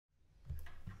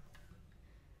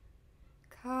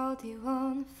called you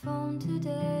on the phone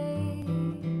today,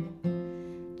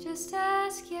 just to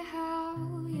ask you how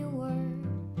you were.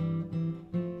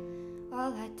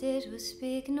 All I did was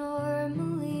speak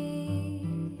normally.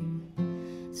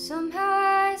 Somehow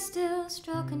I still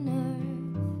struck a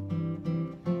nerve.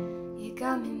 You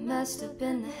got me messed up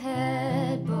in the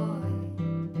head, boy.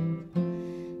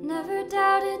 Never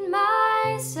doubted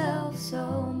myself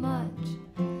so much.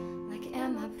 Like,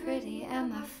 am I pretty,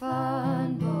 am I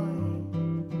fun, boy?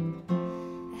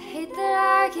 I hate that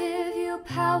I give you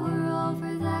power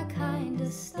over that kind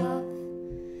of stuff,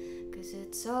 'cause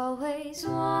it's always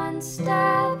one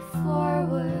step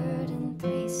forward and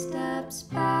 3 steps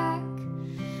back.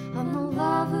 I'm the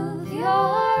love of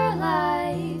your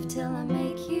life till I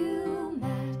make you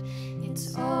mad.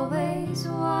 It's always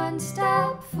one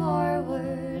step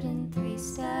forward and 3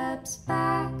 steps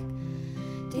back.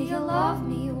 Do you love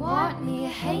me, want me,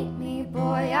 hate me?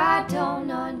 Boy, I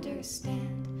don't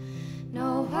understand.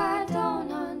 No, I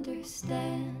don't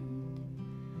understand.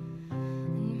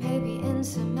 And maybe in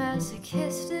some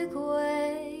masochistic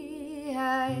way,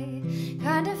 I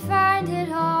kinda find it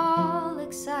all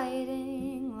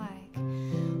exciting. Like,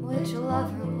 which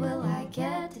lover will I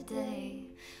get today?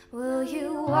 Will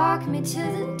you walk me to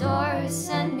the door,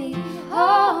 send me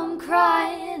home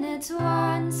crying? It's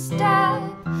one step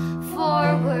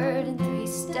forward and 3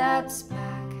 steps back.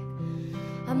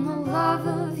 I'm the love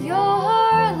of your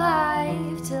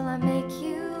life till I make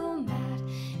you mad.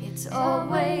 It's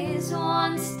always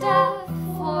one step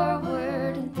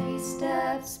forward and 3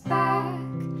 steps back.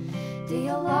 Do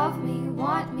you love me,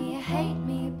 want me, hate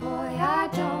me? Boy, I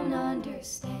don't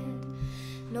understand.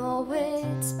 No,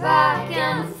 it's back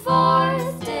and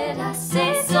forth. Did I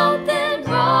say something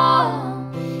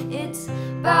wrong? It's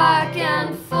back and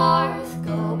forth,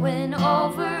 going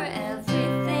over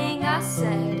everything I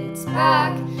said. It's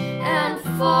back and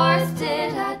forth.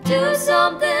 Did I do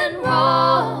something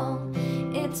wrong?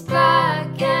 It's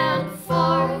back and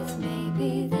forth.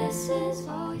 Maybe this is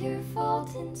all your fault.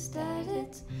 Instead,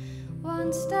 it's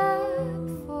one step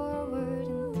forward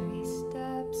and 3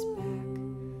 steps back.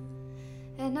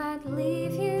 And I'd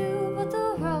leave you, but the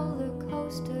roller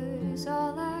coaster's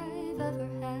all I've ever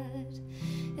had.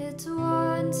 It's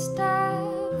one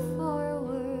step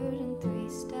forward and 3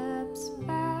 steps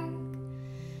back.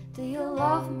 Do you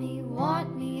love me,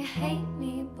 want me, hate